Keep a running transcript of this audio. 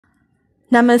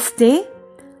Namaste,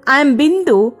 I am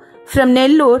Bindu from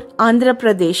Nellore, Andhra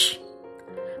Pradesh.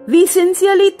 We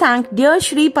sincerely thank Dear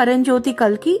Sri Paramjyoti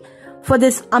Kalki for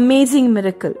this amazing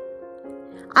miracle.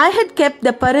 I had kept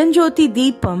the Paramjyoti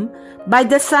Deepam by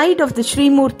the side of the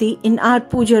Srimurti in our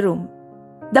puja room.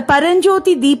 The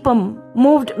Paramjyoti Deepam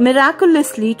moved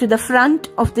miraculously to the front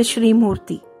of the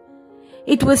Srimurti.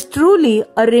 It was truly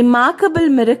a remarkable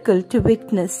miracle to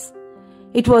witness.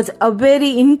 It was a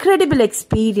very incredible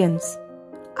experience.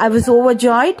 I was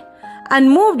overjoyed and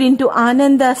moved into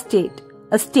Ananda State,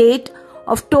 a state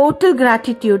of total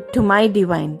gratitude to my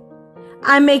divine.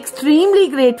 I am extremely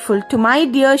grateful to my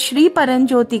dear Sri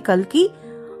Paramjyoti Kalki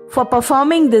for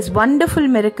performing this wonderful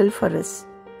miracle for us.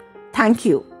 Thank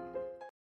you.